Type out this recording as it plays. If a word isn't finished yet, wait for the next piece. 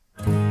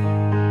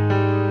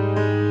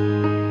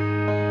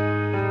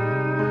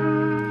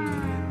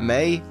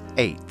May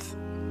 8th.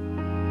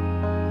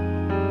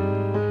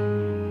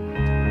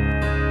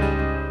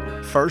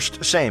 1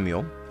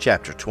 Samuel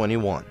chapter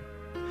 21.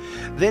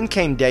 Then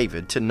came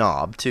David to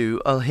Nob to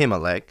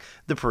Ahimelech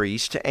the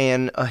priest,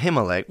 and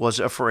Ahimelech was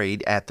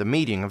afraid at the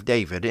meeting of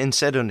David, and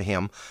said unto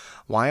him,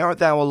 Why art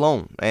thou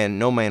alone, and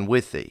no man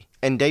with thee?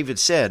 And David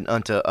said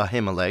unto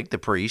Ahimelech the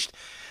priest,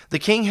 The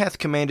king hath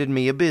commanded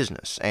me a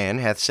business, and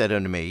hath said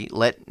unto me,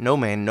 Let no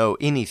man know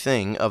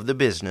anything of the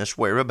business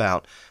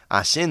whereabout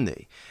I send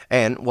thee,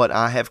 and what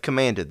I have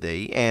commanded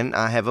thee, and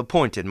I have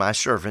appointed my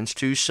servants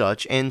to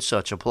such and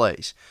such a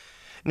place.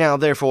 Now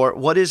therefore,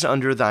 what is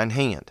under thine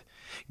hand?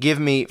 Give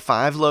me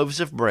 5 loaves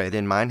of bread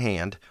in mine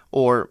hand,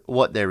 or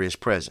what there is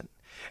present.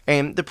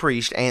 And the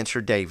priest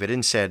answered David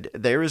and said,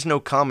 There is no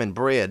common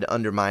bread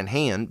under mine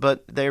hand,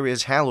 but there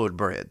is hallowed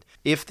bread,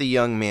 if the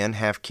young men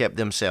have kept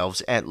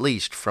themselves at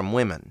least from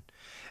women.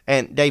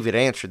 And David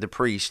answered the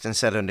priest and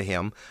said unto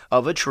him,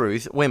 Of a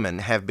truth women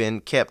have been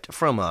kept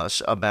from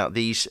us about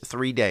these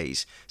 3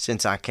 days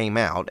since I came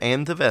out,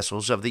 and the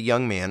vessels of the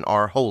young men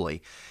are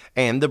holy,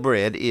 and the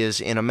bread is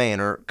in a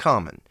manner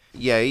common,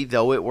 yea,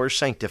 though it were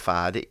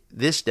sanctified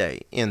this day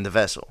in the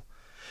vessel.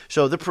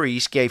 So the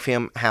priest gave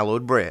him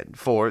hallowed bread,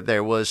 for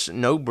there was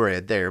no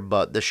bread there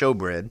but the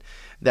showbread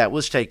that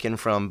was taken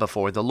from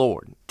before the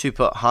Lord, to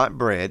put hot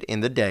bread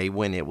in the day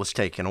when it was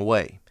taken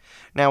away.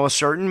 Now a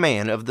certain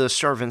man of the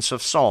servants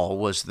of Saul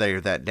was there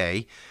that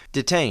day,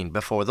 detained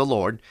before the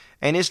Lord,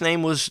 and his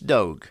name was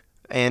Doeg,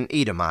 an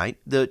Edomite,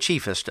 the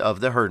chiefest of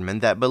the herdmen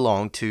that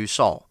belonged to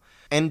Saul.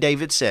 And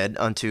David said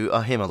unto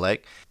Ahimelech,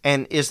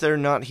 And is there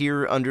not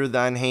here under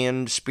thine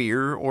hand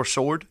spear or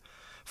sword?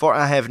 For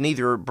I have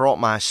neither brought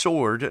my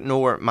sword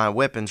nor my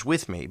weapons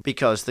with me,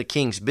 because the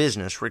king's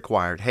business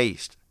required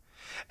haste.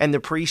 And the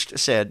priest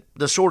said,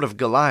 The sword of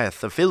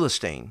Goliath the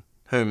Philistine,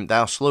 whom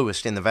thou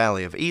slewest in the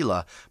valley of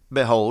Elah,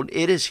 behold,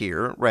 it is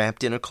here,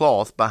 wrapped in a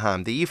cloth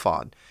behind the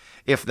ephod.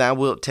 If thou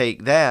wilt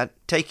take that,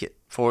 take it,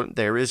 for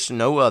there is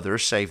no other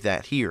save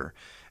that here.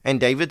 And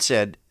David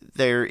said,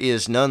 There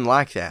is none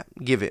like that,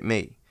 give it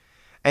me.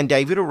 And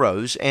David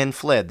arose and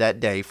fled that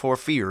day for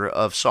fear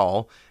of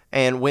Saul,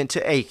 and went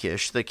to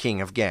Achish the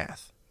king of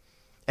Gath.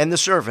 And the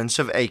servants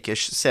of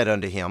Achish said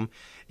unto him,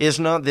 Is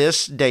not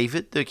this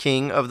David the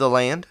king of the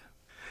land?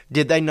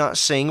 Did they not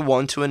sing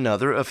one to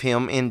another of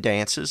him in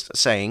dances,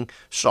 saying,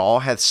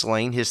 Saul hath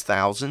slain his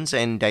thousands,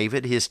 and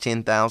David his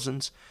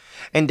 10,000s?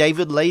 And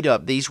David laid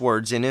up these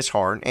words in his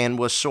heart, and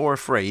was sore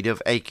afraid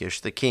of Achish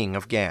the king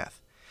of Gath.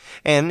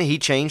 And he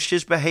changed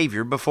his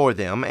behavior before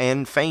them,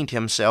 and feigned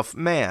himself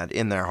mad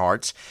in their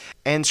hearts,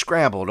 and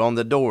scrabbled on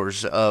the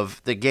doors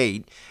of the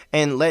gate,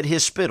 and let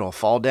his spittle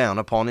fall down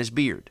upon his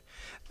beard.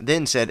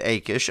 Then said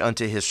Achish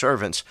unto his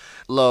servants,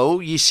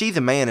 Lo, ye see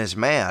the man is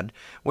mad,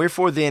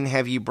 wherefore then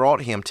have ye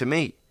brought him to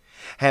me?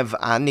 Have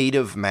I need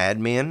of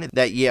madmen,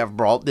 that ye have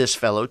brought this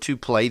fellow to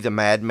play the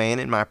madman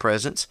in my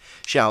presence?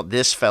 Shall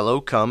this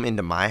fellow come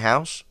into my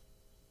house?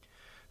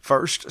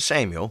 1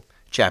 Samuel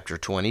chapter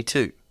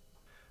 22.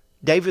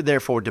 David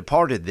therefore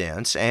departed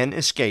thence, and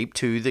escaped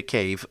to the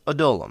cave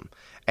Adullam.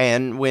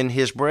 And when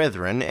his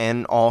brethren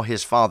and all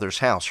his father's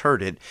house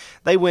heard it,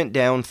 they went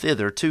down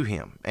thither to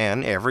him,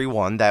 and every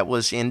one that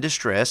was in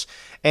distress,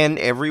 and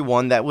every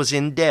one that was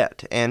in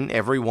debt, and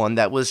every one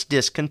that was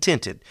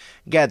discontented,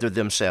 gathered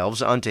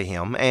themselves unto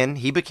him, and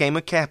he became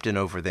a captain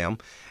over them,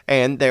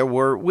 and there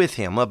were with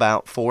him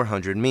about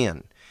 400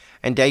 men.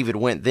 And David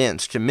went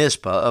thence to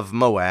Mizpah of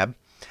Moab,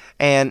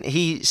 and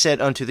he said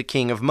unto the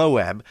king of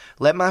Moab,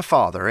 Let my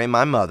father and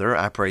my mother,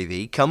 I pray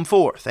thee, come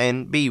forth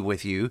and be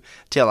with you,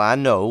 till I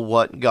know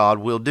what God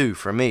will do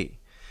for me.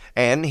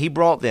 And he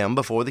brought them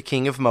before the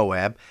king of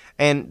Moab,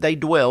 and they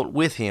dwelt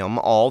with him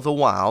all the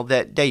while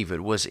that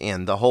David was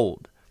in the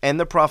hold. And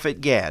the prophet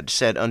Gad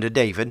said unto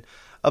David,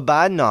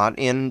 Abide not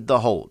in the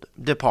hold,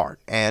 depart,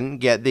 and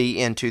get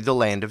thee into the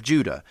land of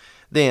Judah.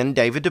 Then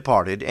David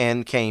departed,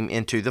 and came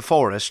into the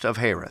forest of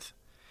Hereth.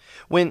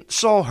 When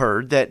Saul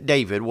heard that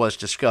David was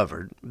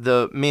discovered,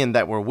 the men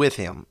that were with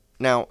him,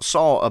 now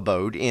Saul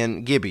abode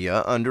in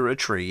Gibeah under a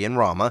tree in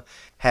Ramah,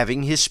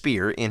 having his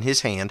spear in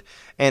his hand,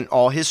 and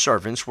all his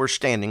servants were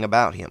standing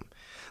about him.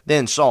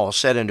 Then Saul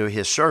said unto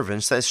his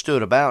servants that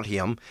stood about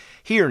him,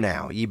 Hear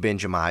now, ye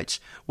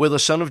Benjamites, will the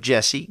son of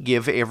Jesse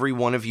give every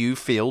one of you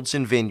fields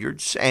and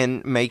vineyards,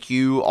 and make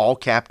you all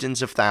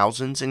captains of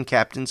thousands and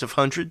captains of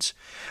hundreds?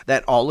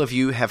 That all of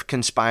you have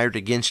conspired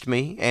against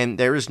me, and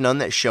there is none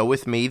that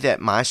showeth me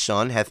that my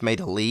son hath made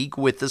a league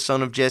with the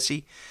son of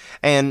Jesse?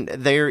 And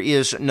there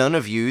is none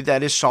of you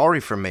that is sorry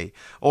for me,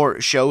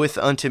 or showeth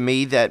unto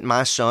me that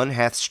my son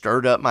hath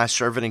stirred up my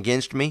servant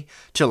against me,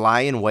 to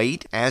lie in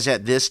wait, as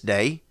at this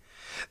day?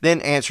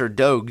 Then answered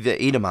Doeg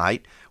the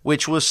Edomite,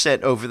 which was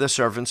set over the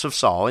servants of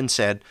Saul, and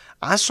said,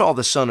 I saw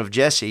the son of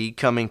Jesse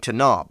coming to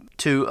Nob,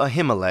 to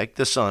Ahimelech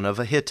the son of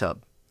Ahitub.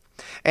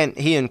 And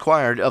he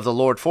inquired of the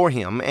Lord for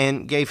him,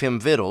 and gave him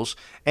victuals,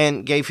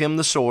 and gave him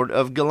the sword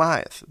of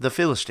Goliath the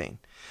Philistine.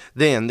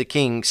 Then the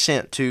king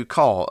sent to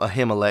call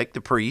Ahimelech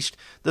the priest,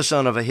 the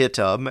son of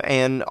Ahitub,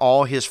 and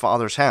all his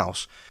father's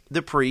house,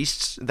 the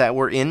priests that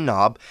were in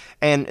Nob,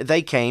 and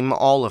they came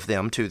all of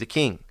them to the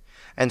king.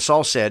 And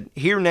Saul said,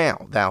 Hear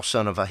now, thou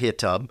son of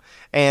Ahitub.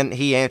 And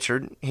he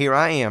answered, Here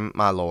I am,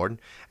 my lord.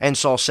 And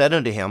Saul said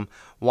unto him,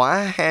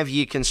 Why have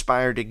ye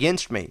conspired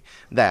against me,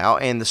 thou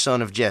and the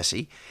son of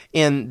Jesse,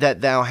 in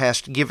that thou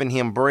hast given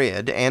him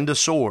bread and a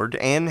sword,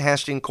 and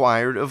hast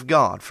inquired of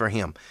God for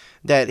him,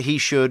 that he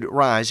should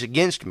rise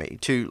against me,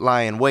 to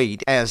lie in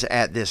wait, as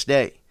at this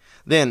day?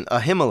 Then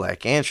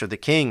Ahimelech answered the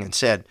king, and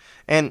said,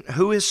 And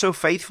who is so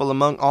faithful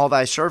among all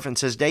thy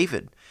servants as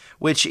David,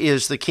 which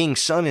is the king's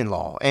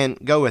son-in-law,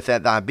 and goeth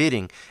at thy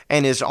bidding,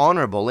 and is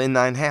honorable in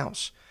thine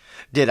house?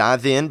 Did I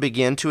then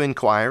begin to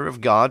inquire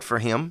of God for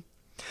him?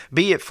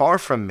 Be it far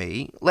from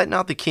me, let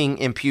not the king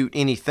impute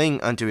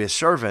anything unto his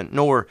servant,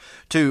 nor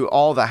to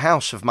all the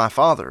house of my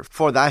father,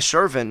 for thy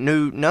servant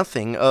knew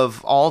nothing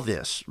of all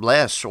this,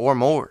 less or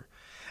more.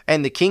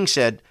 And the king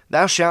said,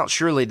 Thou shalt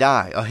surely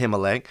die,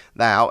 Ahimelech,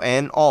 thou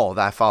and all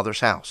thy father's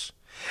house.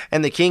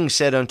 And the king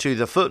said unto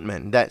the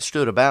footmen that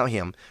stood about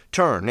him,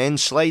 Turn and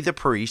slay the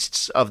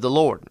priests of the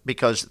Lord,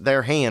 because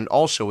their hand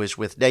also is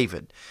with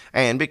David,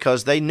 and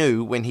because they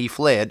knew when he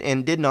fled,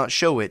 and did not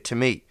show it to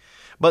me.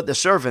 But the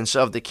servants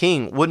of the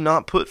king would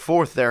not put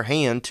forth their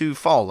hand to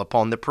fall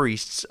upon the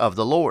priests of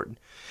the Lord.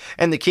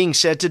 And the king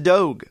said to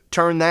Dog,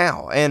 Turn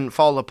thou, and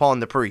fall upon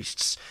the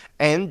priests.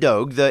 And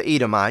Dog the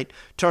Edomite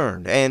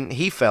turned, and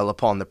he fell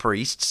upon the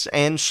priests,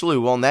 and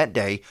slew on that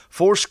day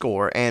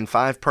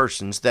 75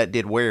 persons that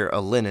did wear a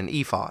linen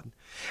ephod.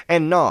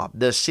 And Nob,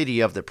 the city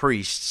of the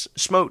priests,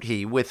 smote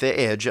he with the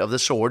edge of the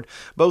sword,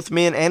 both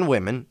men and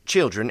women,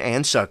 children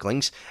and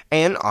sucklings,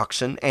 and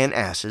oxen and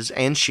asses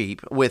and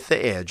sheep, with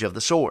the edge of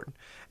the sword.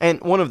 And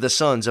one of the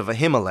sons of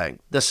Ahimelech,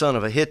 the son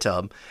of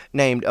Ahitub,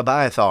 named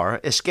Abiathar,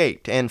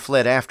 escaped and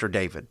fled after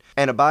David.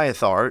 And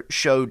Abiathar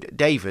showed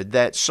David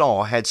that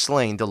Saul had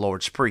slain the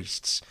Lord's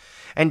priests.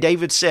 And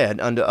David said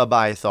unto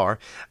Abiathar,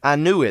 I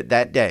knew it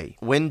that day,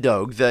 when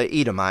Dog the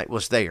Edomite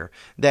was there,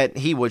 that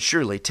he would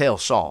surely tell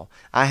Saul,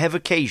 I have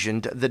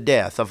occasioned the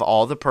death of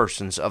all the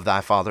persons of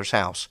thy father's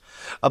house.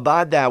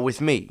 Abide thou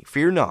with me,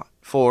 fear not.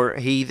 For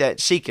he that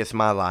seeketh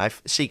my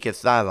life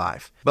seeketh thy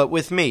life. But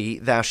with me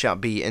thou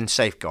shalt be in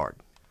safeguard.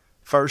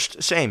 1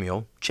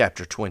 Samuel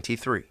chapter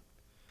 23.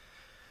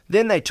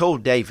 Then they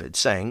told David,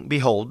 saying,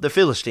 Behold, the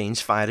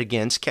Philistines fight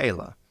against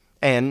Keilah,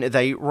 and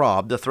they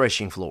rob the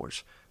threshing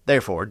floors.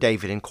 Therefore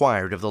David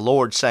inquired of the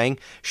Lord, saying,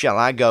 Shall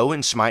I go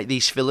and smite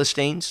these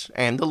Philistines?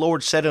 And the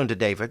Lord said unto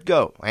David,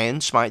 Go,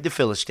 and smite the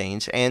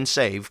Philistines, and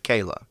save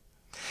Keilah.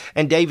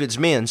 And David's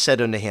men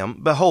said unto him,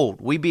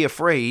 Behold, we be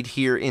afraid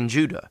here in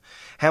Judah.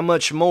 How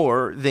much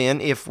more then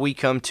if we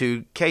come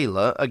to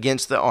Keilah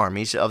against the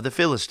armies of the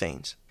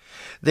Philistines?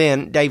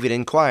 Then David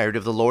inquired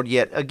of the Lord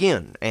yet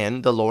again,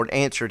 and the Lord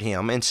answered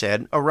him and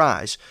said,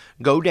 Arise,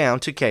 go down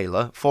to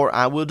Keilah, for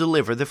I will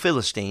deliver the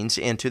Philistines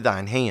into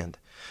thine hand.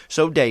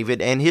 So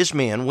David and his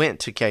men went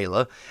to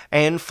Keilah,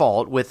 and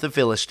fought with the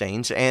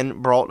Philistines,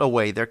 and brought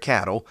away their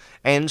cattle,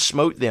 and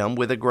smote them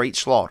with a great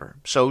slaughter.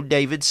 So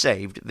David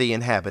saved the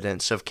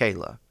inhabitants of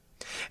Keilah.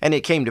 And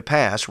it came to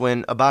pass,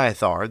 when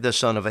Abiathar the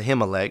son of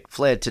Ahimelech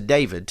fled to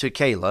David to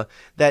Keilah,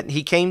 that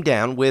he came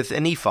down with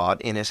an ephod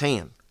in his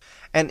hand.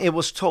 And it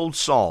was told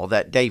Saul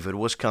that David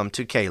was come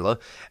to Keilah,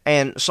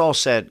 and Saul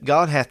said,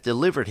 God hath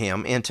delivered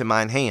him into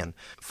mine hand,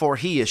 for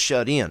he is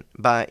shut in,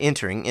 by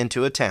entering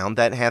into a town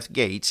that hath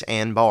gates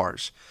and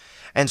bars.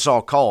 And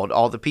Saul called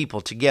all the people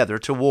together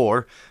to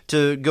war,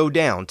 to go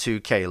down to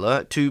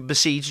Keilah, to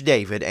besiege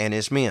David and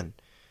his men.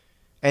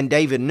 And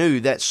David knew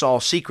that Saul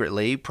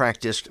secretly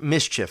practiced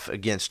mischief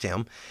against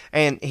him,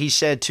 and he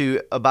said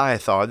to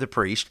Abiathar the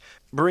priest,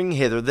 Bring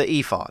hither the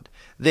ephod.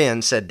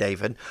 Then said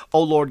David,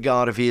 O Lord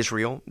God of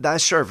Israel, thy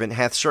servant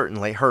hath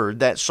certainly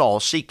heard that Saul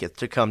seeketh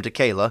to come to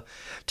Keilah,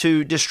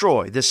 to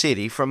destroy the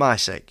city for my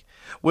sake.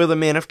 Will the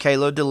men of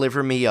Keilah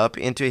deliver me up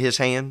into his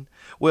hand?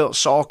 Will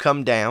Saul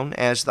come down,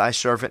 as thy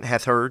servant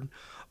hath heard?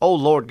 O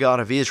Lord God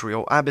of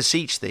Israel, I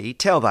beseech thee,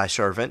 tell thy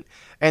servant.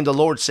 And the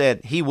Lord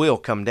said, He will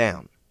come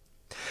down.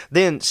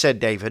 Then said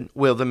David,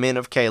 Will the men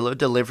of Keilah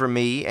deliver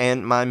me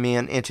and my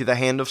men into the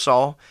hand of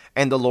Saul?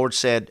 And the Lord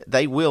said,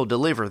 They will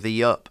deliver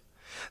thee up.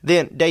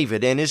 Then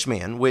David and his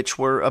men, which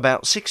were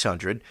about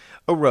 600,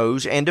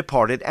 arose and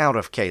departed out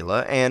of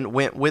Keilah, and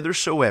went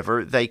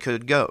whithersoever they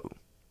could go.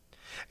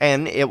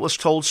 And it was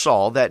told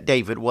Saul that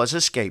David was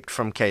escaped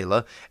from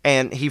Keilah,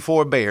 and he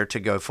forbare to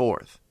go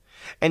forth.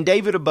 And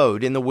David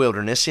abode in the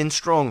wilderness in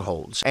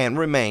strongholds, and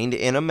remained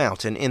in a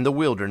mountain in the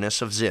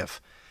wilderness of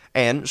Ziph.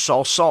 And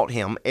Saul sought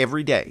him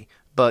every day,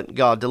 but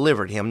God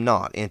delivered him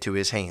not into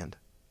his hand.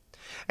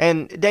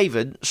 And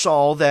David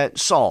saw that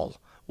Saul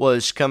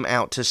was come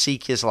out to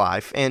seek his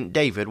life, and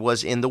David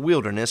was in the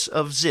wilderness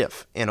of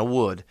Ziph in a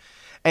wood.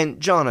 And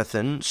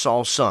Jonathan,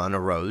 Saul's son,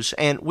 arose,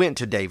 and went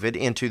to David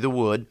into the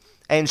wood,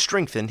 and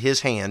strengthened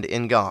his hand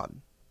in God.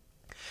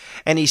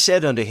 And he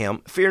said unto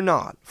him, Fear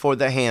not, for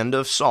the hand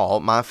of Saul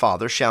my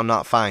father shall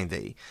not find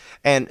thee,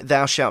 and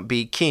thou shalt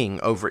be king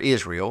over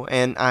Israel,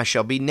 and I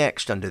shall be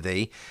next unto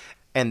thee,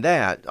 and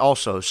that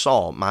also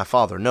Saul my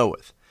father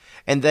knoweth.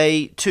 And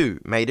they two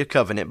made a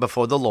covenant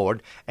before the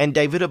Lord, and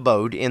David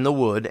abode in the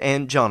wood,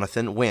 and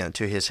Jonathan went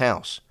to his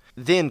house.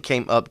 Then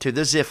came up to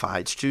the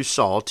Ziphites to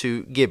Saul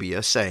to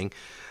Gibeah, saying,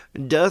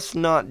 Doth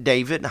not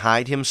David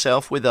hide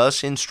himself with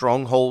us in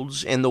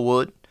strongholds in the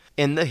wood,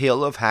 in the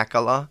hill of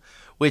Hachilah,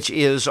 which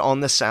is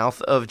on the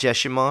south of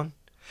Jeshimon?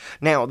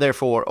 Now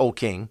therefore, O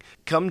king,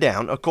 come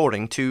down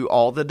according to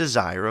all the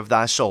desire of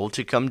thy soul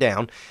to come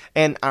down,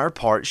 and our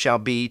part shall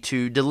be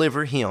to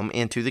deliver him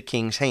into the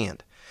king's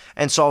hand.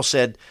 And Saul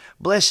said,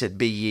 Blessed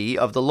be ye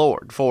of the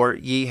Lord, for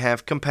ye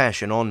have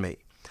compassion on me.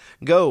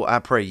 Go, I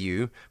pray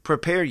you,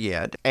 prepare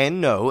yet, and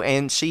know,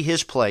 and see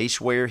his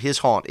place where his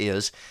haunt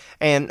is,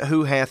 and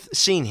who hath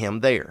seen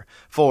him there,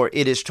 for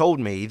it is told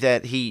me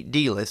that he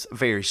dealeth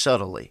very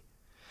subtly.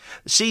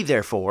 See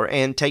therefore,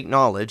 and take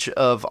knowledge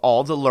of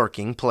all the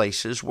lurking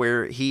places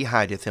where he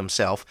hideth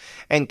himself,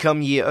 and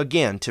come ye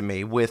again to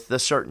me with the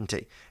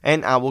certainty,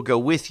 and I will go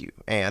with you.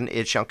 And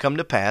it shall come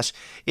to pass,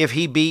 if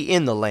he be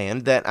in the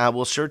land, that I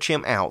will search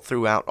him out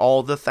throughout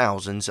all the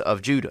thousands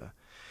of Judah.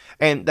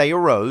 And they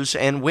arose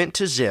and went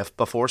to Ziph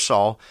before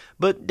Saul,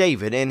 but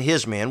David and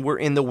his men were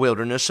in the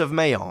wilderness of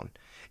Maon,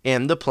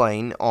 in the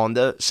plain on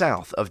the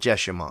south of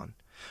Jeshimon.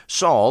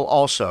 Saul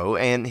also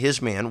and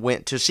his men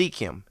went to seek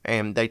him,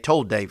 and they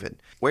told David.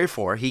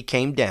 Wherefore he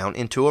came down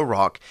into a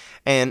rock,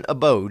 and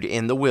abode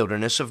in the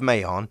wilderness of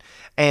Maon.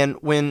 And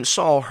when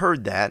Saul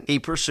heard that, he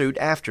pursued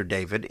after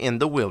David in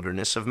the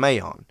wilderness of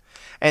Maon.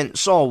 And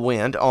Saul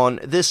went on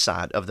this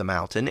side of the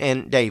mountain,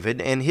 and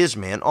David and his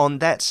men on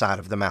that side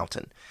of the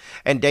mountain.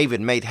 And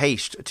David made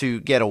haste to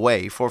get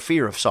away for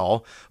fear of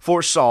Saul,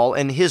 for Saul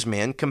and his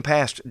men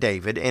compassed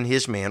David and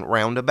his men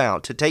round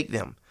about to take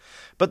them.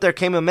 But there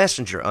came a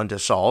messenger unto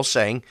Saul,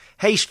 saying,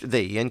 Haste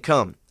thee, and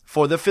come,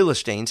 for the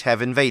Philistines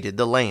have invaded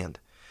the land.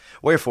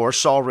 Wherefore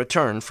Saul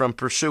returned from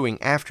pursuing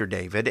after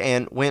David,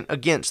 and went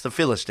against the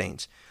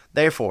Philistines.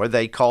 Therefore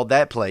they called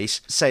that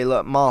place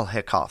Selah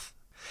Malhekoth.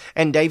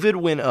 And David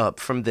went up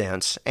from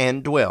thence,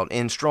 and dwelt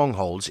in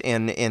strongholds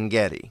in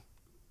En-gedi.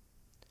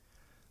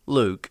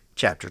 Luke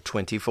chapter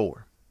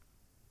 24.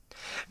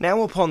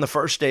 Now upon the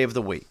first day of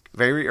the week,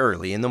 very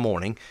early in the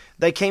morning,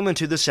 they came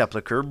unto the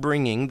sepulchre,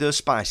 bringing the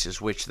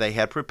spices which they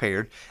had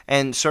prepared,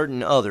 and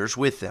certain others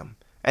with them.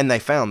 And they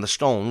found the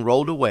stone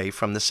rolled away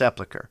from the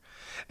sepulchre.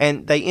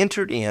 And they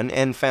entered in,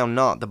 and found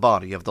not the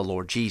body of the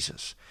Lord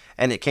Jesus.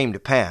 And it came to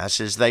pass,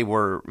 as they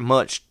were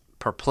much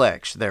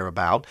perplexed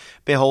thereabout,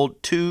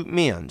 behold, two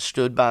men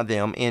stood by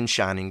them in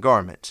shining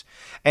garments.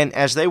 And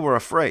as they were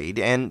afraid,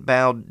 and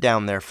bowed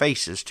down their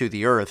faces to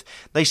the earth,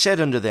 they said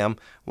unto them,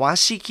 Why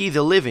seek ye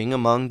the living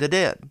among the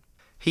dead?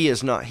 He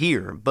is not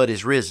here, but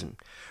is risen.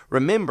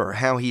 Remember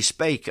how he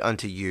spake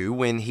unto you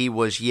when he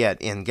was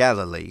yet in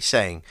Galilee,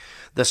 saying,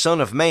 The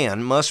Son of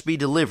Man must be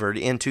delivered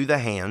into the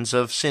hands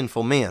of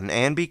sinful men,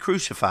 and be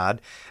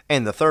crucified,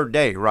 and the third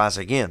day rise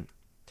again.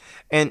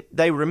 And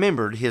they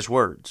remembered his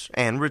words,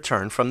 and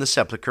returned from the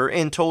sepulchre,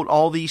 and told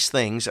all these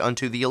things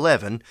unto the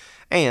 11,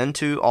 and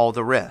to all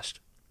the rest.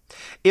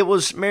 It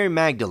was Mary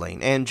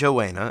Magdalene, and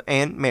Joanna,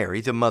 and Mary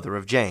the mother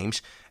of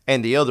James,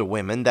 and the other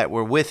women that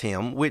were with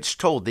him, which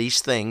told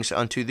these things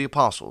unto the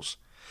apostles.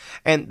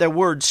 And their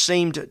words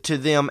seemed to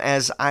them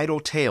as idle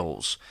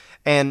tales,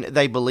 and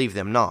they believed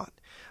them not.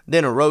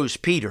 Then arose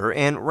Peter,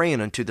 and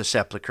ran unto the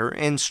sepulchre,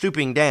 and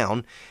stooping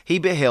down, he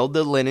beheld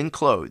the linen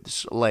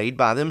clothes laid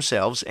by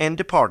themselves, and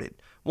departed,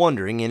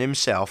 wondering in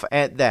himself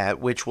at that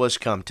which was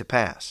come to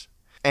pass.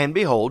 And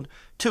behold,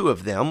 two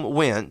of them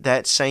went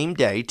that same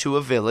day to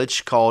a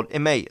village called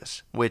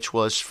Emmaus, which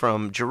was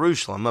from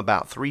Jerusalem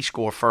about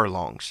 60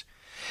 furlongs.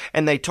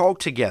 And they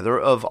talked together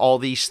of all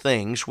these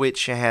things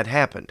which had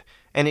happened.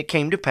 And it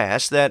came to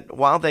pass that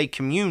while they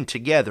communed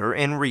together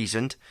and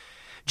reasoned,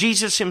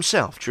 Jesus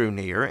himself drew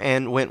near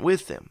and went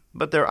with them,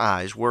 but their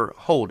eyes were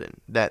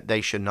holden, that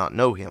they should not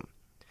know him.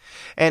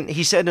 And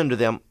he said unto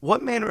them,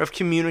 What manner of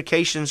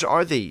communications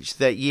are these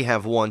that ye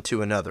have one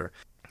to another,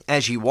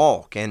 as ye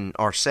walk and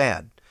are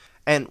sad?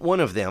 And one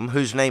of them,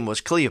 whose name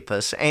was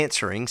Cleopas,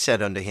 answering,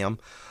 said unto him,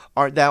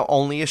 Art thou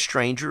only a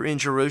stranger in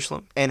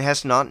Jerusalem, and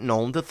hast not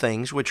known the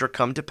things which are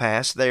come to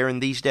pass there in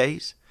these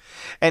days?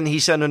 And he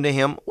said unto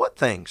him, What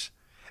things?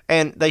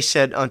 And they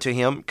said unto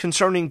him,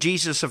 Concerning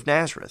Jesus of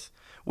Nazareth,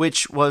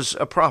 which was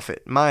a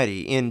prophet,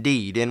 mighty in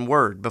deed and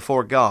word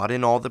before God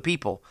and all the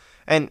people,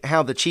 and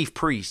how the chief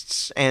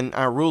priests and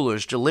our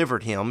rulers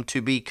delivered him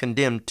to be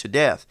condemned to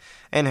death,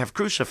 and have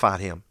crucified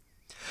him.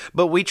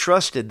 But we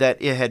trusted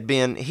that it had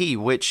been he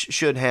which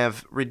should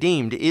have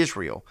redeemed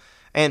Israel.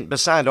 And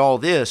beside all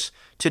this,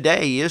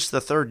 today is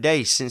the third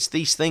day since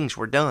these things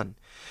were done.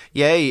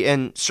 Yea,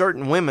 and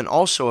certain women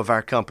also of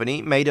our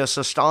company made us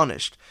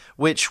astonished,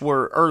 which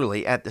were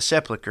early at the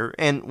sepulchre.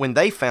 And when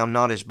they found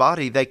not his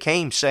body, they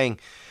came, saying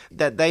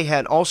that they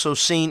had also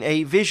seen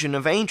a vision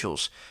of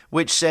angels,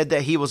 which said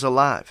that he was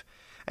alive.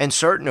 And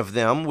certain of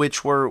them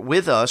which were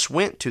with us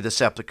went to the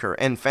sepulchre,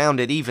 and found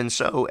it even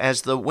so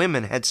as the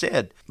women had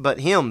said,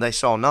 but him they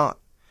saw not.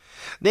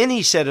 Then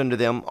he said unto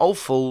them, O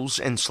fools,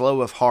 and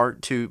slow of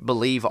heart to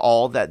believe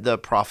all that the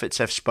prophets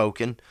have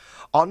spoken,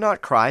 ought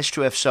not Christ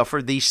to have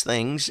suffered these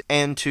things,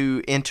 and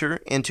to enter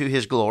into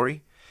his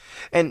glory?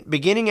 And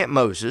beginning at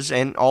Moses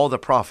and all the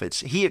prophets,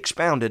 he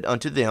expounded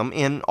unto them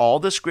in all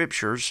the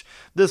Scriptures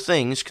the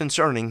things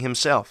concerning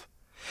himself.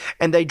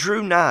 And they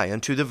drew nigh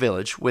unto the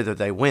village whither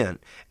they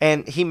went,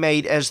 and he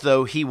made as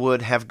though he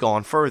would have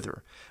gone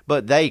further.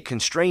 But they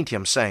constrained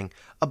him, saying,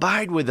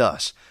 Abide with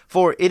us,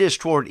 for it is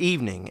toward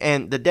evening,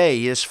 and the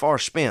day is far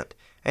spent.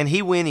 And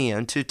he went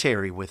in to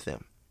tarry with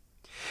them.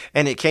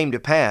 And it came to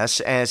pass,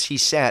 as he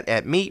sat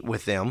at meat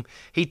with them,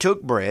 he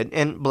took bread,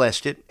 and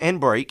blessed it, and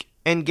brake,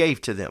 and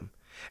gave to them.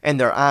 And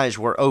their eyes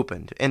were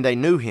opened, and they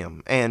knew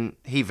him, and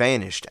he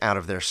vanished out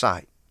of their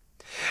sight.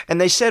 And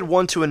they said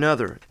one to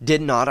another,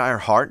 Did not our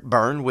heart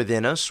burn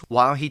within us,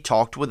 while he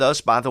talked with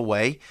us by the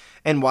way,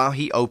 and while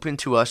he opened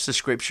to us the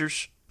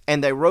Scriptures?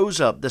 And they rose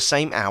up the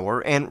same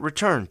hour, and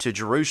returned to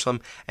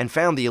Jerusalem, and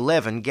found the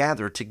 11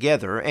 gathered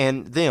together,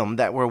 and them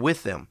that were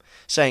with them,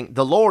 saying,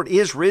 The Lord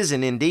is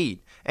risen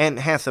indeed, and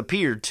hath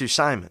appeared to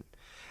Simon.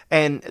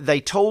 And they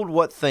told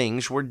what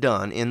things were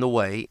done in the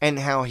way, and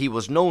how he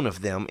was known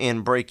of them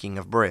in breaking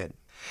of bread.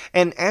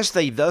 And as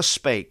they thus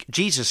spake,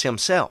 Jesus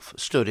himself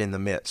stood in the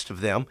midst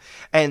of them,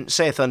 and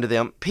saith unto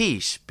them,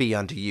 Peace be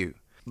unto you.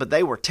 But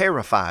they were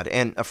terrified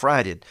and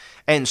affrighted,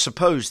 and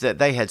supposed that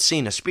they had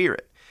seen a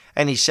spirit.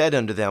 And he said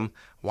unto them,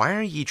 Why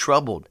are ye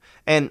troubled?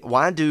 And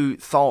why do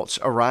thoughts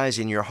arise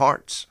in your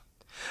hearts?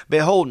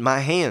 Behold my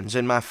hands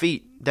and my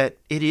feet, that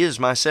it is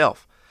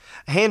myself.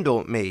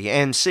 Handle me,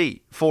 and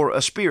see, for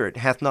a spirit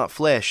hath not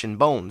flesh and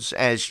bones,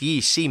 as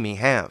ye see me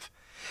have.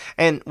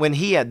 And when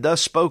he had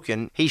thus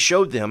spoken, he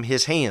showed them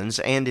his hands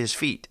and his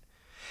feet.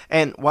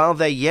 And while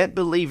they yet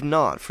believed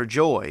not for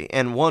joy,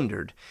 and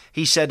wondered,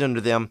 he said unto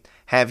them,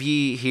 Have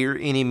ye here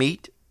any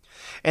meat?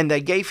 And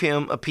they gave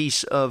him a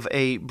piece of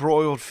a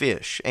broiled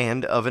fish,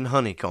 and of an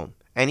honeycomb.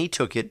 And he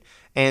took it,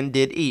 and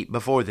did eat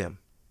before them.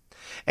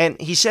 And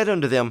he said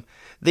unto them,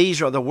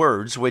 These are the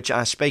words which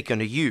I spake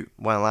unto you,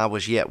 while I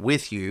was yet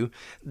with you,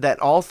 that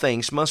all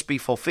things must be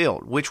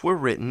fulfilled, which were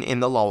written in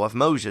the law of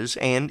Moses,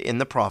 and in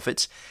the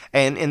prophets,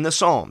 and in the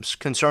Psalms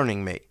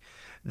concerning me.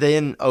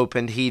 Then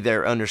opened he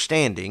their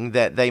understanding,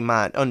 that they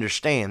might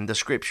understand the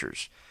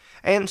Scriptures.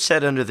 And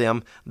said unto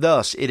them,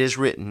 Thus it is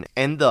written,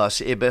 and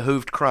thus it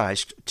behooved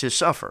Christ to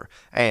suffer,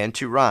 and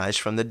to rise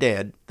from the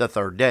dead the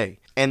third day,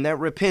 and that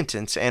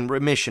repentance and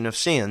remission of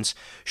sins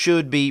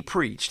should be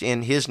preached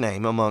in his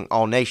name among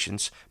all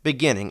nations,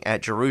 beginning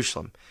at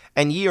Jerusalem.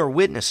 And ye are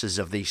witnesses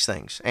of these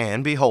things.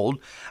 And, behold,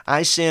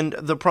 I send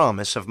the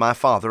promise of my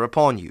Father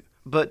upon you.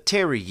 But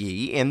tarry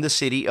ye in the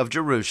city of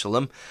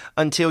Jerusalem,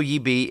 until ye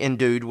be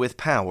endued with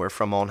power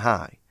from on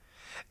high.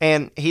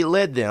 And he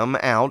led them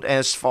out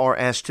as far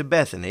as to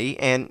Bethany,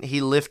 and he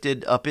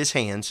lifted up his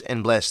hands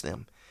and blessed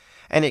them.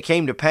 And it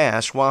came to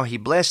pass, while he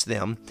blessed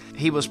them,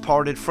 he was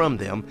parted from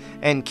them,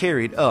 and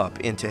carried up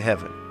into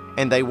heaven.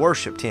 And they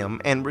worshipped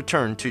him, and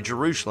returned to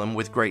Jerusalem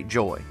with great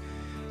joy,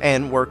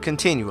 and were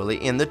continually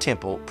in the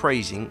temple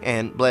praising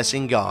and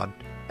blessing God.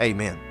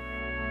 Amen.